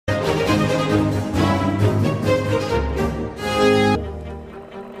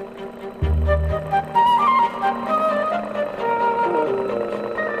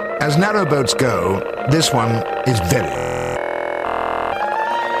As narrowboats go, this one is very...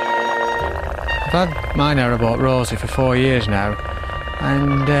 I've had my narrowboat Rosie for 4 years now,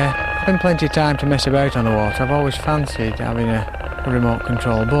 and I've been plenty of time to mess about on the water. I've always fancied having a remote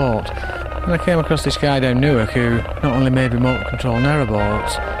control boat. And I came across this guy down Newark who not only made remote control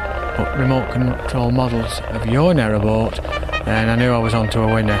narrowboats, but remote control models of your narrowboat, and I knew I was onto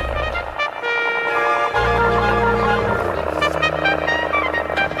a winner.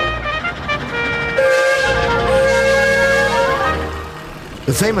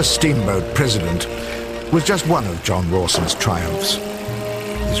 The famous steamboat President was just one of John Rawson's triumphs.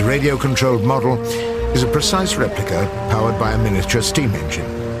 His radio-controlled model is a precise replica powered by a miniature steam engine.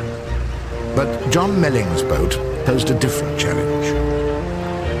 But John Melling's boat posed a different challenge.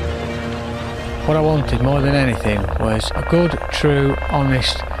 What I wanted more than anything was a good, true,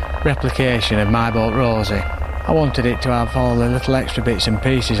 honest replication of my boat Rosie. I wanted it to have all the little extra bits and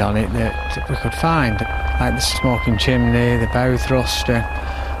pieces on it that we could find, like the smoking chimney, the bow thruster,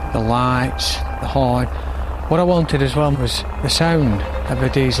 the lights, the hoard. What I wanted as well was the sound of a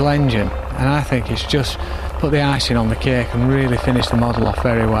diesel engine, and I think it's just put the icing on the cake and really finished the model off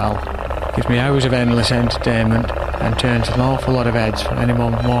very well. It gives me hours of endless entertainment and turns an awful lot of heads for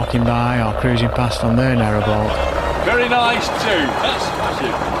anyone walking by or cruising past on their narrowboat. Very nice too, that's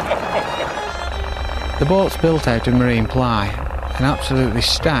smashing. The boat's built out of marine ply and absolutely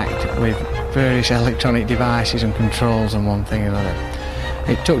stacked with various electronic devices and controls and one thing and another.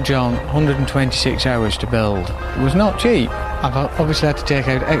 It took John 126 hours to build. It was not cheap. I've obviously had to take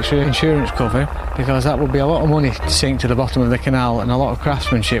out extra insurance cover because that would be a lot of money to sink to the bottom of the canal, and a lot of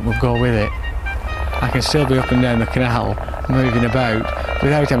craftsmanship would go with it. I can still be up and down the canal, moving about,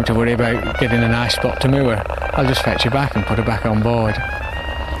 without having to worry about getting a nice spot to moor her. I'll just fetch her back and put her back on board.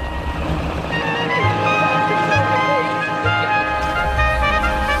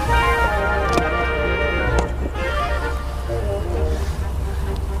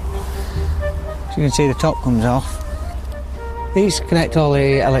 So you can see the top comes off. These connect all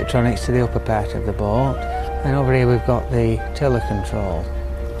the electronics to the upper part of the boat, and over here we've got the tiller control.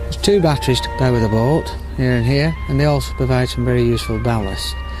 There's 2 batteries to power the boat, here and here, and they also provide some very useful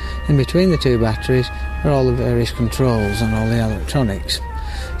ballast. In between the 2 batteries are all the various controls and all the electronics,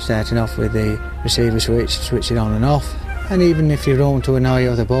 starting off with the receiver switch to switch it on and off, and even if you roam to annoy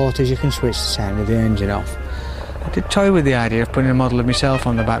other boaters, you can switch the sound of the engine off. I did toy with the idea of putting a model of myself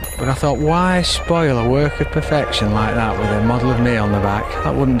on the back, but I thought, why spoil a work of perfection like that with a model of me on the back?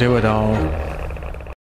 That wouldn't do at all.